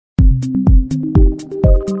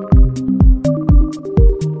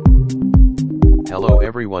Hello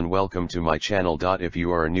everyone, welcome to my channel. If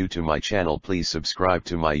you are new to my channel, please subscribe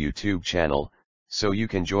to my YouTube channel, so you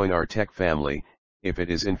can join our tech family. If it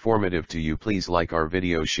is informative to you, please like our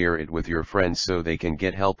video, share it with your friends so they can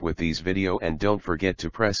get help with these video, and don't forget to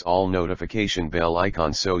press all notification bell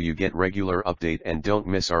icon so you get regular update and don't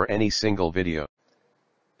miss our any single video.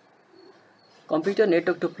 Computer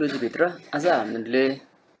network topology भित्र आज हामीले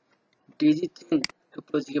Daisy chain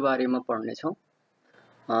topology को बारेमा पढ्ने छौं।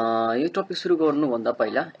 यो topic सुरु गर्नुभन्दा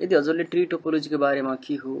पहिला यदि हजुरले ट्री टोपोलोजी को बारेमा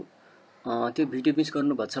के हो त्यो भिडियो मिस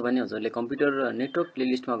गर्नु भछ भने हजुरले कम्प्युटर नेटवर्क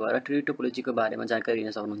प्लेलिस्टमा गएर ट्री टोपोलोजी को बारेमा जानकारी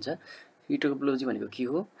लिन सक्नुहुन्छ। ट्री टोपोलोजी भनेको के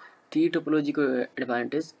हो, ट्री टोपोलोजी को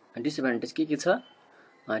एडभान्टेज डिसएडभान्टेज के छ,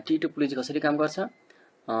 ट्री टोपोलोजी कसरी काम गर्छ,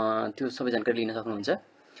 त्यो सबै जानकारी लिन सक्नुहुन्छ।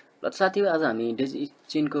 ल साथीहरु, आज हामी डेजी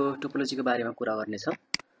चेन को टोपोलोजी को बारेमा कुरा गर्ने छौं।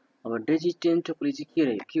 अब डेजी चेन टोपोलोजी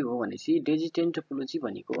के हो भनेपछि डेजी चेन टोपोलोजी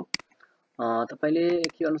भनेको तपाईले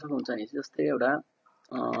के गर्न सक्नुहुन्छ भने जस्तै एउटा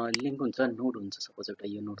लिंक हुन्छ, नोड हुन्छ, सपोज एउटा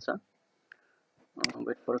यो नोड छ।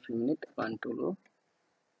 Wait for a few minute, one to low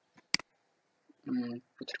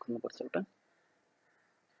picture खोल्नु पर्छ। एउटा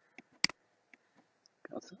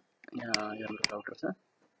यहाँ हाम्रो राउटर छ,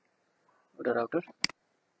 एउटा राउटर,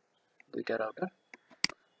 दुईटा राउटर,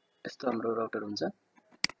 यस्तो हाम्रो राउटर हुन्छ।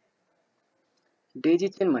 डेजी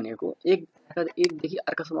चेन भनेको एकदेखि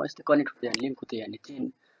अर्कासम्म यस्तो कनेक्ट हुँदै जाने, लिंक हुँदै जाने चेन,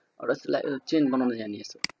 एउटा चेन बनाउन जाने,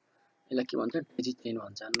 यसो यसलाई के भन्छ, डेजी चेन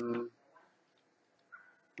भन्छन्।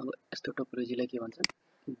 अब यस्तो टोपोलोजीलाई के भन्छ,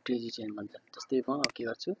 डेजी चेन भन्छन्। जस्तै म के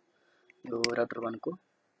गर्छु, यो राउटर 1 को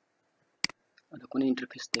कुनै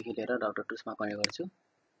इन्टरफेस देखि लिएर राउटर 2 मा कनेक्ट गर्छु,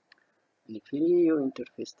 अनि फेरि यो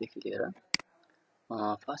इन्टरफेस देखि लिएर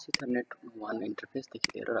फास्ट इथरनेट 1 इन्टरफेस देखि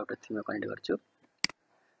लिएर राउटर 3 मा कनेक्ट गर्छु,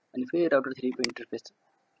 अनि फेरि राउटर 3 को इन्टरफेस,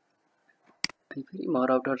 अनि फेरि म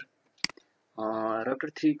राउटर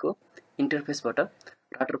 3 को इन्टरफेसबाट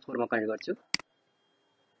राउटर 4 मा कनेक्ट गर्छु।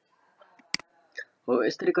 हो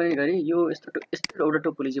यसरी कनेक्ट गरी यो यस्तो एउटा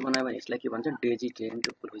टोपोलोजी बनायो भने यसलाई के भन्छ, डेजी चेन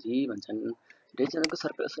टोपोलोजी भन्छन्। डेजी चेनको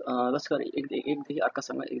सरसरी एकदेखि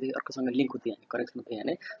अर्कासँग लिंक हुँदै जाने, कनेक्सन हुँदै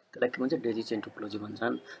जाने, त्यसलाई के भन्छ, डेजी चेन टोपोलोजी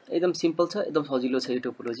भन्छन्। एकदम सिम्पल छ, एकदम सजिलो छ यो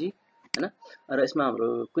टोपोलोजी, हैन। र यसमा हाम्रो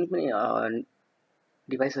कुनै पनि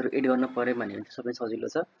डिभाइसहरु एड गर्न पर्यो भने सबै सजिलो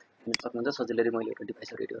छ, सक्नुहुन्छ। सजिलै मैले एउटा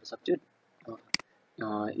डिभाइसहरु एड गर्न सक्छु,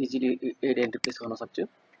 इजिली एड एन्ड रिप्लेस गर्न सक्छु।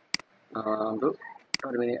 हाम्रो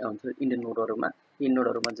टर्मिनल इन्डियन नोडहरुमा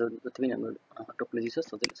जति पनि हाम्रो टोपोलोजी छ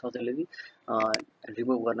सजिलै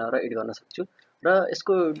रिमुभ गर्न र एड गर्न सक्छु। र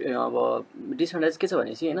यसको अब डिसएडभान्टेज के छ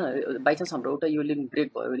भनेपछि, हैन, बाइ चान्स हाम्रो एउटा यो लिंक ब्रेक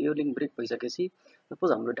भयो, यो लिंक ब्रेक भइसकेपछि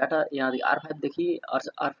सपोज हाम्रो डाटा यहाँ R5 देखि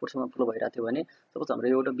R4 सम्म फ्लो भइरहेको थियो भने, सपोज हाम्रो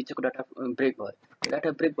एउटा बिचको डाटा ब्रेक भयो,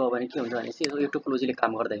 डाटा ब्रेक भयो भने के हुन्छ भनेपछि यो टोपोलोजीले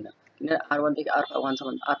काम गर्दैन, किन R1 देखि R1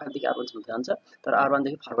 सम्म, R5 देखि R1 सम्म जान्छ, तर R1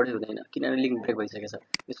 देखि फरवर्ड हुँदैन, किनभने लिंक ब्रेक भइसकेछ।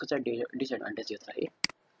 यसको चाहिँ डिसएडभान्टेज यो छ है।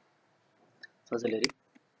 सजिलै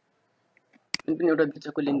कुनै पनि एउटा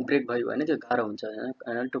बिचको लिंक ब्रेक भयो भने त्यो गाह्रो हुन्छ,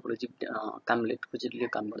 हैन, टोपोलोजी टोपोलोजीले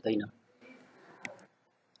काम गर्दैन।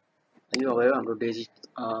 यो भयो हाम्रो डेजी के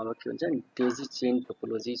भन्छ, डेजी चेन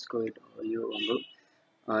टोपोलोजी। यसको यो हाम्रो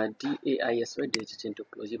DAIS हो, डेजी चेन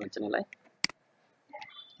टोपोलोजी भन्छन् यसलाई।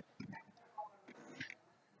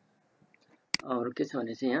 अरु के छ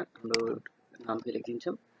भने चाहिँ यहाँ हाम्रो नाम के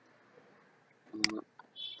लेखिदिन्छौँ,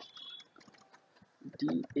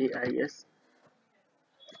 DAIS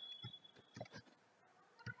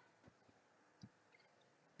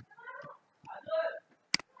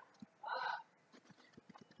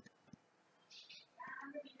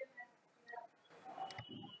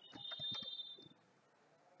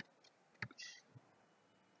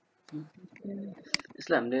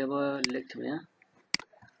यसलाई हामीले अब लेख्छौँ यहाँ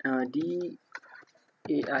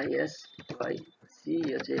DAIS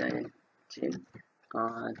CHAIN chain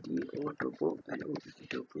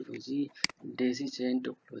topology, Daisy chain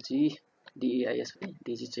topology, DAIS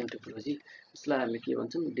Daisy chain topology. यसलाई हामी के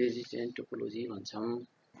भन्छौँ, डेजी चेन टोपोलोजी भन्छौँ।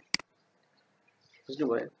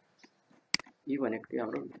 बुझ्नुभयो? यो भनेको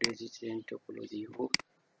हाम्रो डेजी चेन टोपोलोजी हो।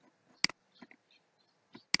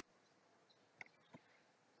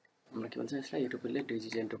 हाम्रो के भन्छ यसलाई, यो टोपोलोजीले डेजी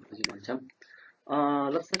चेन टोपोलोजी भन्छौँ।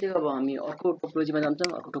 ल साथीहरु, अब हामी अर्को टोपोलोजीमा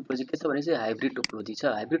जान्छौँ। अर्को टोपोलोजी के छ भने चाहिँ हाइब्रिड टोपोलोजी छ।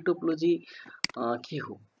 हाइब्रिड टोपोलोजी के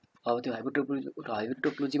हो? अब त्यो हाइब्रिड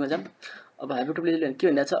टोपोलोजीमा जाम। अब हाइब्रिड टोपोलोजीले के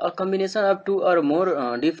भन्छ, a combination of to or more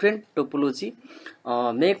different topology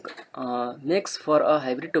makes for a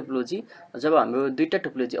hybrid topology. जब हाम्रो दुईटा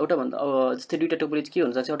टोपोलोजी, एउटा भन्दा जस्तै दुईटा टोपोलोजी के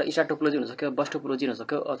हुन्छ, एउटा स्टार टोपोलोजी हुन सक्यो, बस टोपोलोजी हुन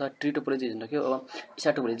सक्यो, अथवा ट्री टोपोलोजी हुन सक्यो, अब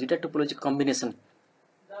स्टार टोपोलोजी, दुईटा टोपोलोजी कम्बिनेसन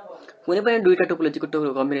कुनै पनि दुईटा टोपोलोजीको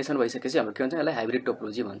कम्बिनेसन भइसकेपछि हाम्रो के भन्छ यसलाई hybrid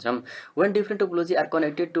topology भन्छौं when different topology are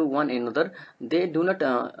connected to one another they do not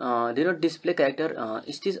display character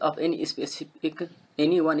stage of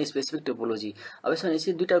any one specific topology अब यसमा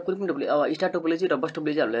चाहिँ दुईटा कुनै पनि टोपोलोजी अब स्टार टोपोलोजी र बस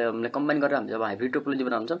टोपोलोजी हामीले कम्बाइन गरेर हामीले अब हाइब्रिड टोपोलोजी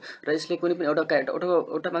बनाउँछौं र यसले कुनै पनि एउटा क्यारेक्टर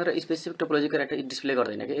एउटा मात्र स्पेसिफिक टोपोलोजी क्यारेक्टर डिस्प्ले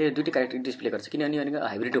गर्दैन के दुईटा क्यारेक्टर डिस्प्ले गर्छ किनभने यो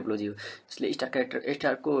हाइब्रिड टोपोलोजी हो यसले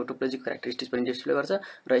स्टारको टोपोलोजीको क्यारेक्टरिस्टिक्स पनि डिस्प्ले गर्छ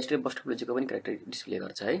र यसले बस टोपोलोजीको पनि क्यारेक्टर डिस्प्ले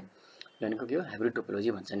गर्छ है भनेको के हो हाइब्रिड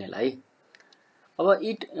टोपोलोजी भन्छन् यसलाई अब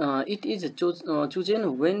it is chosen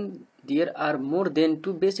when there are more than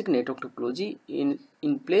two basic network topology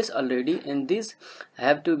in place already and these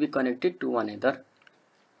have to be connected to one another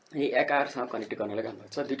यो एकअर्कासँग कनेक्ट गर्नलाई काम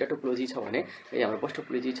गर्छ दुईटा टोपोलोजी छ भने यो हाम्रो बस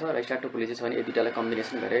टोपोलोजी छ र स्टार टोपोलोजी छ भने यो दुईटालाई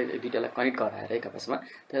कम्बिनेसन गरेर यो दुईटालाई कनेक्ट गराएर एक आपसमा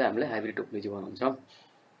त्यसलाई हामीले hybrid topology बनाउँछौं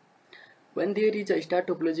when there is a star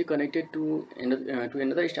topology connected to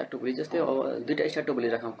another star topology जस्तै अब दुईटा स्टार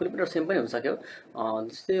टोपोलोजी राखौं कुनै पनि सेम पनि हुन सक्यो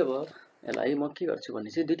जस्तै अब यसलाई म के गर्छु भने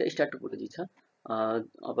चाहिँ दुईटा स्टार टोपोलोजी छ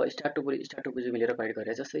अब स्टार टोपोलोजी मिलेर कनेक्ट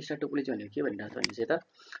गरेर जस्तै स्टार टोपोलोजी भनेको के भनिरहेछ भने चाहिँ त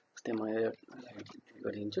जस्तै म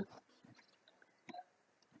गरिदिन्छु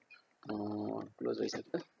क्लोज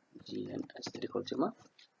भइसक्यो GNH3 खोल्छु म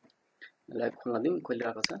यसलाई खोल्न दिउँ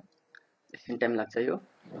खोलिरहेको छ एकछिन टाइम लाग्छ यो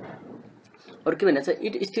और के भन्छ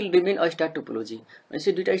it still remain a star topology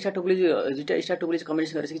भनेपछि दुईटा स्टार टोपोलोजी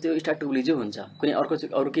कम्बिनेसन गरेपछि त्यो स्टार टोपोलोजी हुन्छ कुनै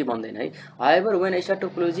अरु के बन्दैन है however when star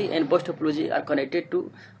topology and bus topology are connected to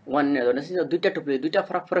one another भनेपछि दुईटा टोपोलोजी दुईटा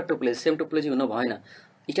फरक टोपोलोजी सेम टोपोलोजी हुनु भएन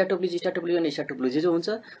स्टार टोपोलोजी अनि स्टार टोपोलोजी जो हुन्छ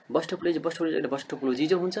बस टोपोलोजी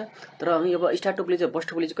जो हुन्छ तर हामी अब स्टार टोपोलोजी बस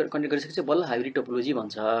टोपोलोजी कनेक्ट गरिसकेपछि बल्ल हाइब्रिड टोपोलोजी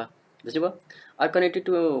भन्छ बुझ्नुभयो are connected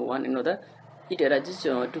to one another it arises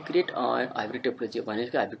to create hybrid topology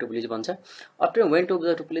भनेको हाइब्रिड टोपोलोजी भन्छ after when two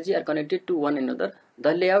the topology are connected to one another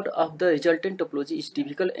the layout of the resultant topology is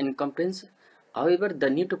difficult and complex however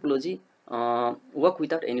the new topology work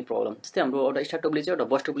without any problem जस्तै हाम्रो एउटा star topology एउटा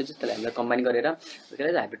बस topology त्यसलाई हामीले combine गरेर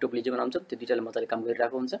त्यसलाई hybrid topology बनाउँछौं त्यो दुईटाले मजाले काम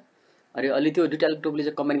गरिरहेको हुन्छ अनि अलि त्यो दुईटा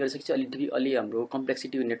टोपोलोजी कम्बाइन गरिसकेपछि अलि हाम्रो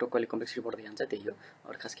कम्प्लेक्सिटी नेटवर्कको अलि कम्प्लेक्सिटी बढ्दै जान्छ त्यही हो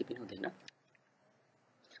अरु खास के पनि हुँदैन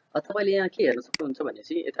तपाईले यहाँ के हेर्न सक्नुहुन्छ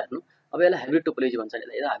भनेपछि यता हेर्नु अब यसलाई हाइब्रिड टोपोलोजी भन्छ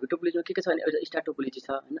नि यो हाइब्रिड टोपोलोजीमा के छ भने एउटा स्टार टोपोलोजी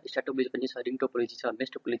छ हैन स्टार टोपोलोजी पनि छ रिङ टोपोलोजी छ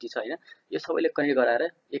मेस टोपोलोजी छ हैन यो सबैले कनेक्ट गराएर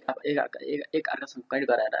एक अर्कासँग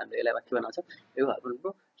कनेक्ट गराएर हामीले यसलाई के बनाउँछ यो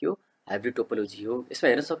हाम्रो यो हाइब्रिड टोपोलोजी हो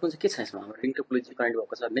यसमा हेर्न सक्नुहुन्छ के छ यसमा हाम्रो रिङ टोपोलोजी कनेक्ट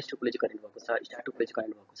भएको छ मेस टोपोलोजी कनेक्ट भएको छ स्टार टोपोलोजी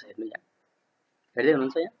कनेक्ट भएको छ हेर्नु यहाँ हेर्दै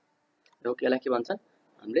हुनुहुन्छ यहाँ यो यसलाई के भन्छ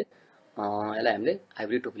यसलाई हामीले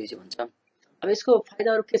हाइब्रिड टोपोलोजी भन्छ अब यसको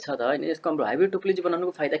फाइदाहरु के छ त हैन यसको हाम्रो हाइब्रिड टोपोलोजी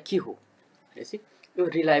बनाउनुको फाइदा के हो भनेपछि यो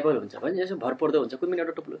रिलायबल हुन्छ भने यसो भरपर्दो हुन्छ कुनै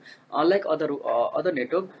एउटा topology unlike other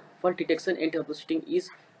network fault detection and ट्रबलशुटिङ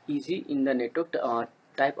is easy in the network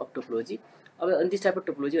type of topology अब दिस टाइप अफ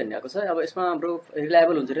टोपोलोजी भन्नेको छ अब यसमा हाम्रो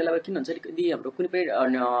रिलायबल हुन्छ रिलायबल किन हुन्छ यदि हाम्रो कुनै पनि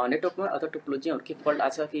नेटवर्कमा अथवा टोपोलोजीहरु के फल्ट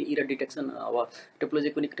आछ कि एरर डिटेक्सन अब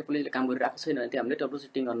कुनै टोपोलोजीले काम गरिरहेको छैन भने हामीले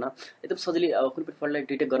ट्रबलशुटिङ गर्न एकदम सजिलै कुनै पनि फल्टलाई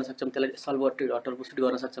डिटेक्ट गर्न सक्छौं त्यसलाई सल्भ ट्रबलशुट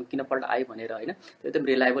गर्न सक्छौं किन फल्ट आयो भनेर हैन त्यो एकदम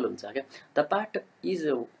रिलायबल हुन्छ के the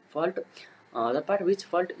part which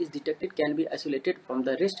fault is detected can be isolated from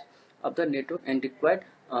the rest of the network and required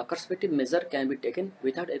correspective measure can be taken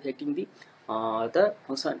without affecting the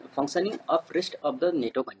functioning of rest of the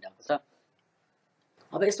network भनिरहेको छ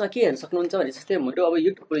अब यसमा के हेर्न सक्नुहुन्छ भने जस्तै हाम्रो अब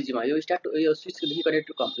यो टोपोलोजीमा यो यो स्विचदेखि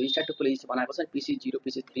कनेक्टेड हाम्रो स्टार टोपोलोजी बनाएको छ PC0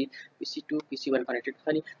 PC3 PC2 PC1 connected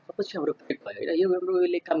छ नि सबै हाम्रो कनेक्ट भयो हैन यो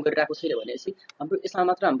हामीले काम गरिरहेको छैन भनेपछि हाम्रो यसमा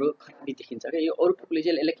मात्र हाम्रो खराबी देखिन्छ के यो अरु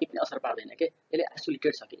टोपोलोजीले यसले के पनि असर पार्दैन के यसले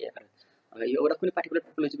आइसोलेटेड छ के अब यो एउटा कुनै पार्टिकुलर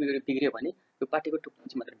टोपोलोजी बिग्रियो भने यो पार्टिकुलर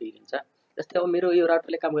टोपोलोजी मात्र बिग्रिन्छ जस्तै अब मेरो यो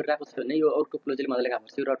राउटरले काम गरिरहेको छ भने यो अरु टोपोलोजीले मजाले काम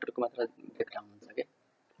गर्छ यो राउटरको मात्र ब्रेकडाउन हुन्छ के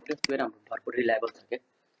त्यो राम्रो भरपुर रिलायबल छ के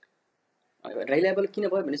रिलायबल किन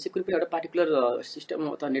भयो भने कुनै पनि एउटा पार्टिकुलर सिस्टम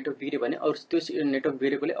अथवा नेटवर्क बिग्रियो भने अरु त्यो नेटवर्क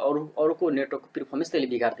बिग्रेकोले अरुको नेटवर्कको परफर्मेन्स त्यसले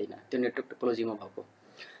बिगार्दैन त्यो नेटवर्क टोपोलोजीमा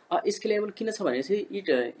भएको स्केलेबल किन छ भने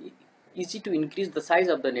it easy to increase the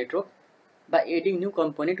size of the network by adding new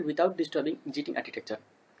component without disturbing existing architecture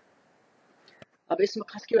अब यसमा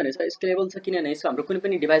खास के भनेछ स्केलेबल छ किनभने यसमा हाम्रो कुनै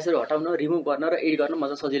पनि डिभाइसहरु हटाउन रिमुभ गर्न र एड गर्न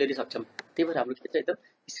मजा सजिलैले सक्छौं त्यही भएर हाम्रो के छ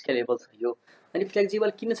एकदम स्केलेबल छ यो अनि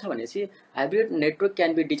फ्लेक्सिबल किन छ भनेपछि hybrid network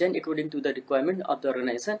can be design according to the requirement of the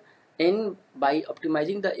organisation and by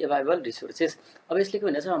अप्टिमाइजिङ the available resources अब यसले के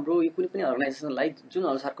भनेछ हाम्रो यो कुनै पनि अर्गनाइजेसनलाई जुन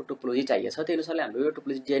अनुसारको टोपोलोजी चाहिएको छ त्यही अनुसारले हाम्रो यो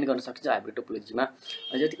टोपोलोजी डिजाइन गर्न सकिन्छ हाइब्रिड टोपोलोजीमा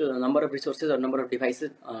जतिको नम्बर अफ रिसोर्सेस र number of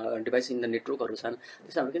device in the नेटवर्कहरु छन्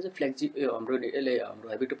त्यसमा हाम्रो के छ हाम्रो यसले हाम्रो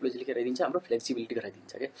हाइब्रिड टोपोलोजीले के गराइदिन्छ हाम्रो फ्लेक्सिबिलिटी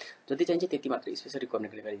गराइदिन्छ के जति चाहिन्छ त्यति मात्र स्पेशल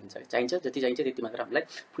रिक्वायरमेन्ट गराइदिन्छ चाहिन्छ जति चाहिन्छ त्यति मात्र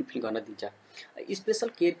हामीलाई फुलफिल गर्न दिन्छ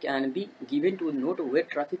special care can be given to note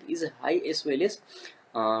where traffic is high as well as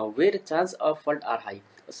where chance of fault are high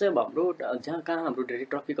जस्तै अब हाम्रो जहाँ कहाँ हाम्रो धेरै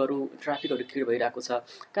ट्राफिकहरू क्रिएट भइरहेको छ,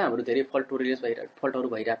 कहाँ हाम्रो धेरै फल्टहरू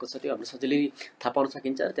भइरहेको छ, त्यो हाम्रो सजिलै थाहा पाउन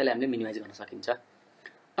सकिन्छ र त्यसलाई हामीले मिनिमाइज गर्न सकिन्छ।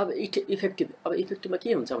 अब इफेक्टिभमा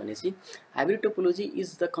के हुन्छ भनेपछि hybrid topology is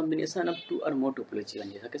the combination of to or more topology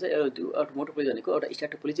भनिसकेको छ। टु अर मोर टोपोलोजी भनेको एउटा स्टार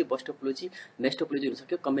टोपोलोजी, बस टोपोलोजी, मेस टोपोलोजी हुन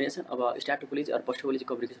सक्यो, कम्बिनेसन अब star topology or bus topology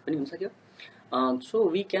combination पनि हुन सक्यो। So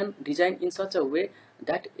we can design in such a way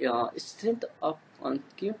that strength of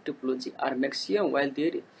Q topology are maximum while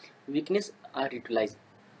there weakness are utilise.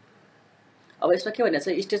 अब यसमा के भनेको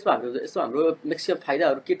छ, स्टेजमा हाम्रो म्याक्सिमम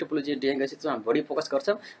फाइदाहरू के टोपोलोजी डिजाइन गरेपछि त्यसमा हामी बढी फोकस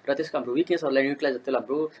गर्छौँ र त्यसको हाम्रो विकनेसहरूलाई युटिलाइज त्यसलाई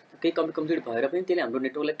हाम्रो केही कम्प्लिट भएर पनि त्यसले हाम्रो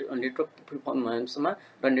नेटवर्क पर्फर्मेन्समा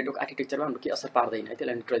र नेटवर्क आर्किटेक्चरमा हाम्रो केही असर पार्दैन है,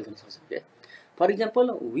 त्यसलाई न्युट्रलाइज गर्न सक्छौँ के। फर इक्जाम्पल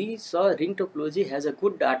वी स ring topology has a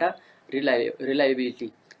good data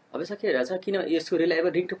reliability. अब यसमा के रहेछ, किन यसको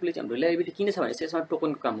रिङ टोपोलोजी हाम्रो रिलायबिलिटी किन छ भनेपछि यसमा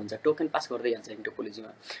टोकनको काम हुन्छ, टोकन पास गर्दै जान्छ ring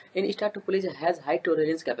टोपोलोजीमा। And star topology has high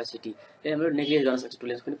tolerance capacity, यसले हाम्रो नेग्लेक्ट गर्न सक्छ,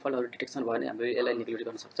 टोलरेन्स पनि फल्टहरू डिटेक्सन भयो भने हाम्रो यसलाई नेग्लेक्ट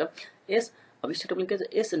गर्न सक्छ। यस अब स्टार टोपोलोजी के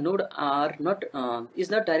छ, यस node are not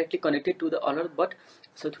is not directly connected to the other but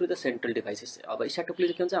so through the central devices. अब स्टार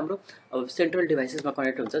टोपोलोजी के हुन्छ, हाम्रो अब सेन्ट्रल डिभाइसेसमा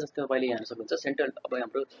कनेक्ट हुन्छ। जस्तै तपाईँले हेर्न सक्नुहुन्छ सेन्ट्रल, अब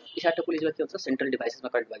हाम्रो स्टार टोपोलोजीमा के हुन्छ, सेन्ट्रल डिभाइसेसमा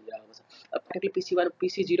कनेक्ट भइरहेको छ। अब पर्टिकुलर PC1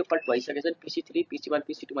 PC0 फल्ट भइसकेछ, PC3 PC1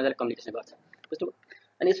 PC2 मजाले कम्युनिकेसन गर्छ, बुझ्नुभयो।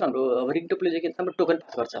 अनि यसमा हाम्रो अब रिङ टोपोलोजी के हुन्छ, हाम्रो टोकन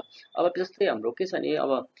पास गर्छ। अब जस्तै हाम्रो के छ भने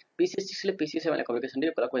अब PC6 ले PC7 कम्युनिकेसन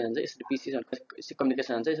दियो, कसलाई जान्छ, यसरी PC7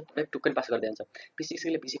 कम्युनिकेसन हुन्छ, यसले टोकन पास गर्दै जान्छ।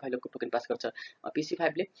 PC6 ले PC5 को टोकन पास गर्छ,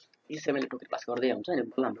 PC5 ले PC7 ले टोकन पास गर्दै हुन्छ अनि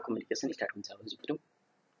बल्ल हाम्रो कम्युनिकेसन स्टार्ट हुन्छ, बुझ्नुभयो।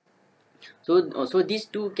 So these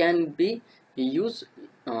two can be used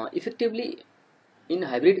effectively in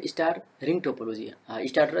hybrid star ring topology.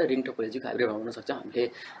 Star र रिङ टोपोलोजीको हाइब्रिड बनाउन सक्छ हामीले।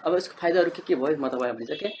 अब यसको फाइदाहरू के भयो म तपाईँलाई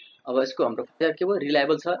भनिसकेँ। अब यसको हाम्रो फाइदा के भयो,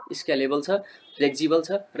 रिलायबल छ, स्केलेबल छ, फ्लेक्सिबल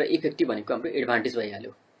छ र इफेक्टिभ भनेको हाम्रो एडभान्टेज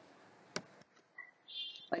भइहाल्यो।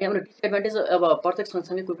 अनि हाम्रो डिसएडभान्टेज, अब प्रत्येक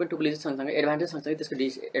सँगसँगै कुनै पनि टोपोलोजी सँगसँगै एडभान्टेज सँगसँगै त्यसको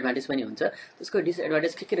डिसएडभान्टेज पनि हुन्छ। त्यसको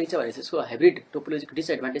डिसएडभान्टेज के रहेछ भनेपछि यसको हाइब्रिड टोपोलोजीको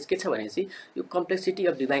डिसएडभान्टेज के छ भनेपछि यो कम्प्लेक्सिटी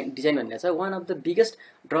अफ डिजाइन भन्ने छ। One of the biggest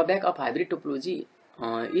drawback of hybrid topology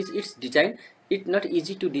is it's design. It's not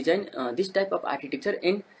easy to design this type of architecture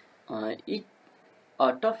and it a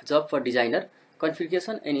tough job for designer.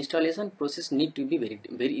 Configuration and installation process need to be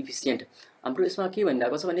very efficient. हाम्रो यसमा के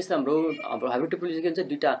भनिरहेको छ भने हाम्रो hybrid topology के हुन्छ,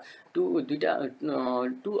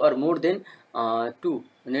 to or more than to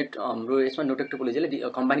net हाम्रो यसमा नेटवर्क टोपोलोजीलाई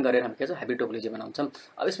कम्बाइन गरेर हामी के छ हाइब्रिड टोपोलोजी बनाउँछौँ।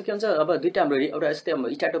 अब यसमा के हुन्छ, अब दुईटा हाम्रो एउटा यस्तै अब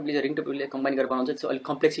star topology ring topology combine गरेर बनाउँछ, त्यसो अलिक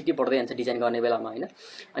कम्प्लेक्सिटी बढ्दै जान्छ डिजाइन गर्ने बेलामा हैन।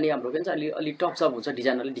 अनि हाम्रो के हुन्छ अलि टफ जब हुन्छ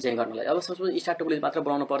डिजाइनरले डिजाइन गर्नलाई। अब सपोज स्टार टोपोलोजी मात्र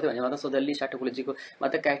बनाउनु पर्थ्यो भने मात्र सजिलै स्टार टोपोलोजीको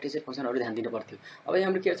मात्र क्यारेक्टरिस्टिक फंक्सनहरु ध्यान दिनु पर्थ्यो। अब यहाँ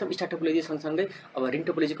हाम्रो के छ, स्टार टोपोलोजी सँगसँगै अब रिङ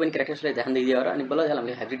टोपोलोजीको पनि क्यारेक्टरिस्टिक्सलाई ध्यान दिएर अनि बल्ल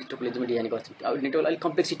हामीले हाइब्रिड टोपोलोजीमा डिजाइन गर्छौँ। अब नेटवर्क अलिक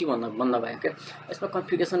कम्प्लेक्सिटी बन्न भयो क्या। यसमा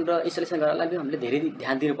कन्फिगरेसन र इन्स्टलेसन गर्नलाई हामीले धेरै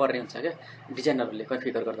ध्यान दिनुपर्ने हुन्छ क्या डिजाइनरहरूले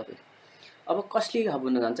कन्फिगर गर्दाखेरि। अब कस्टली हब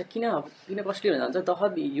हुन जान्छ, किन कस्टली हुन जान्छ, the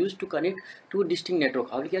hub use to connect to distinct network.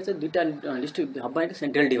 Hub के छ, दुईटा डिस्टिङ हब भनेको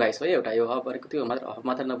सेन्ट्रल डिभाइस हो एउटा, यो हब भनेको त्यो हब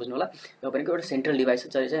मात्र नबुझ्नु होला, यो भनेको एउटा सेन्ट्रल डिभाइस हो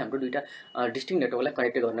जसले चाहिँ हाम्रो दुईटा डिस्टिङ नेटवर्कलाई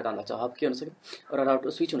कनेक्ट गर्न काम लाग्छ। हब के हुन सक्यो, एउटा राउटर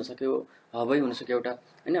स्विच हुन सक्यो, हबै हुन सक्यो एउटा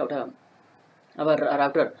हैन, एउटा अब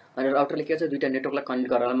राउटरले के गर्छ, दुईटा नेटवर्कलाई कनेक्ट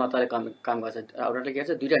गर्नलाई मात्र काम गर्छ। राउटरले के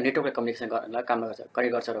गर्छ, दुईटा नेटवर्कलाई कम्युनिकेसन गर्नलाई काम गर्छ,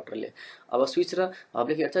 कनेक्ट गर्छ राउटरले। अब स्विच र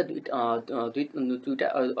हबले के गर्छ, दुईटा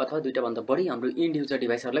अथवा दुईटा भन्दा बढी हाम्रो इन्ड युजर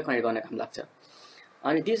डिभाइसहरुलाई कनेक्ट गर्न काम लाग्छ।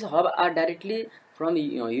 अनि this hub are directly from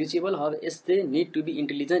usable hub as they need to be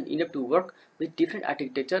intelligent enough to work with different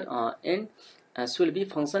architecture and should be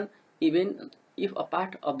function even if a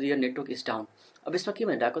part of their network is down. अब यसमा के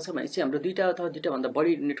भनिरहेको छ भने चाहिँ हाम्रो दुईटा अथवा दुईटा भन्दा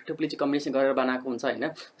बढी नेटवर्क टोपोलोजी कम्बिनेसन गरेर बनाएको हुन्छ हैन।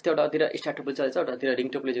 जस्तै एउटातिर स्टार टोपोलोजी चल्छ, एउटातिर रिङ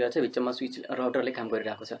टोपोलोजी गर्छ, बिचमा स्विच राउटरले काम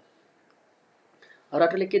गरिरहेको छ।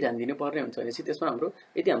 राउटरले के ध्यान दिनुपर्ने हुन्छ भनेपछि त्यसमा हाम्रो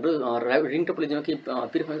यदि हाम्रो रिङ टोपोलोजीमा के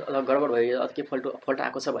परफर्मेन्स अथवा गडबड भयो अथवा के फल्ट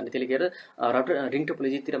आएको छ भने त्यसले के राउटर रिङ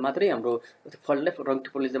टोपोलोजीतिर मात्रै हाम्रो फल्टलाई रिङ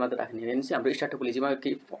टोपोलोजी मात्र राख्ने भने चाहिँ हाम्रो स्टार टोपोलोजीमा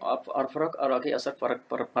केही फरक अरू केही असर फरक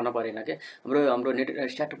पर्न परेन के। हाम्रो नेट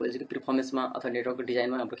स्टार टोपोलोजीको परफर्मेन्समा अथवा नेटवर्कको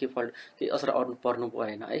डिजाइनमा हाम्रो के फल्ट केही असर पर्नु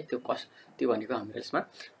परेन है, त्यो कस्ट त्यो भनेको हाम्रो यसमा।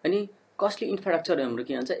 अनि कस्टली इन्फ्रास्ट्रक्चर हाम्रो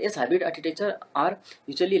के भन्छ, S hybrid architecture are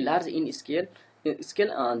usually large in scale,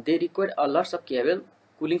 they require a lots of cable,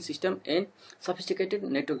 cooling system and sophisticated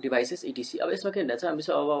network devices etc। अब यसमा के हुन्छ हामी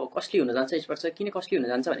अब कस्टली हुन जान्छ, यसबाट किन कस्टली हुन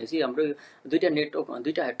जान्छ भनेपछि हाम्रो दुईटा नेटवर्क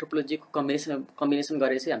दुईटा टोपोलोजीको कम्बिनेसन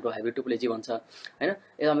गरे चाहिँ हाम्रो हाइब्रिड टोपोलोजी भन्छ हैन।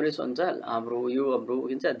 यो हाम्रो भन्छ हाम्रो यो हाम्रो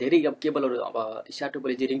हुन्छ धेरै अब केबलहरु अब स्टार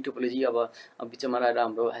टोपोलोजी रिङ टोपोलोजी अब बिचमा रहेर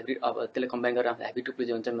हाम्रो हाइब्रिड अब त्यसले कम्बाइन गरेर हाम्रो हाइब्रिड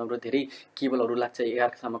टोपोलोजी भन्छ। हाम्रो धेरै केबलहरु लाग्छ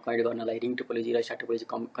एकअर्कासँग कनेक्ट गर्नलाई रिङ टोपोलोजी र स्टार टोपोलोजी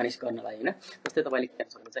कनेक्ट गर्नलाई हैन। जस्तै तपाईले हेर्न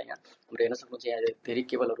सक्नुहुन्छ यहाँ हाम्रो हेर्न सक्नुहुन्छ यहाँ धेरै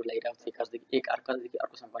केबलहरु लागिरहेको छ एकअर्कादेखि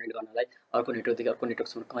अर्कोसँग कनेक्ट गर्नलाई, अर्को नेटवर्कदेखि अर्को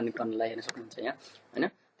नेटवर्कसँग कनेक्ट गर्नलाई हेर्न सक्नुहुन्छ यहाँ हैन।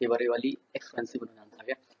 त्यही भएर यो अलि एक्सपेन्सिभ हुन जान्छ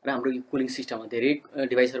क्या। र हाम्रो यो कुलिङ सिस्टममा धेरै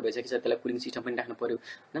डिभाइसहरू भइसकेको छ, त्यसलाई कुलिङ सिस्टम पनि राख्नु पर्यो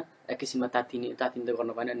हैन। एकैछिनमा तातिने त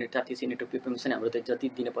गर्नु भएन, तातिएपछि नेटवर्क पेमेन्ट हाम्रो त जति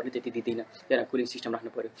दिनु पर्ने त्यति दिँदैन, त्यही कुलिङ सिस्टम राख्नु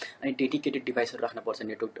पर्यो। अनि डेडिकेटेड डिभाइसहरू राख्नुपर्छ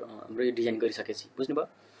नेटवर्क हाम्रो यो डिजाइन गरिसकेपछि, बुझ्नुभयो।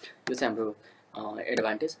 यो चाहिँ हाम्रो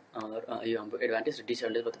एडभान्टेज, यो हाम्रो एडभान्टेज र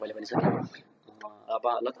डिसएडभान्टेज तपाईँले भनिसकेँ। अब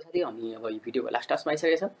ल त साथी, हामी अब यो भिडियोको लास्ट टास्कमा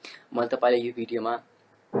आइसकेको छ। मैले तपाईँलाई यो भिडियोमा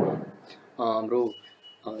हाम्रो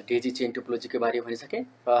डेजी चेन टोपोलोजीको बारेमा भनिसकेँ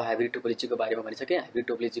र हाइब्रिड टोपोलोजीको बारेमा भनिसकेँ। हाइब्रिड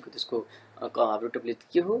टोपोलोजीको त्यसको हाइब्रिड टोपोलोजी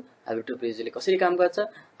के हो, हाइब्रिड टोपोलोजीले कसरी काम गर्छ,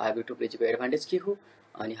 हाइब्रिड टोपोलोजीको एडभान्टेज के हो,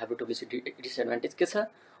 अनि हाइब्रिड टोपोलोजीको डिसएडभान्टेज के छ,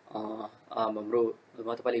 हाम्रो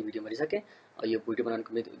म तपाईँलाई भिडियो भनिसकेँ। यो भिडियो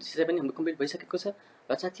बनाउनुको उद्देश्य पनि हाम्रो कम्प्लिट भइसकेको छ।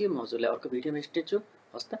 र साथी, म हजुरलाई अर्को भिडियोमा भेट्ने छु।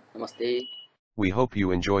 हस् त, नमस्ते। We hope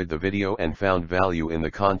you enjoyed the video and found value in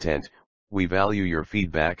the content. We value your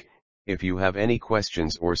feedback. If you have any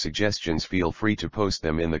questions or suggestions, feel free to post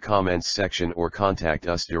them in the comments section or contact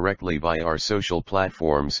us directly via our social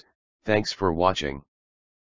platforms. Thanks for watching.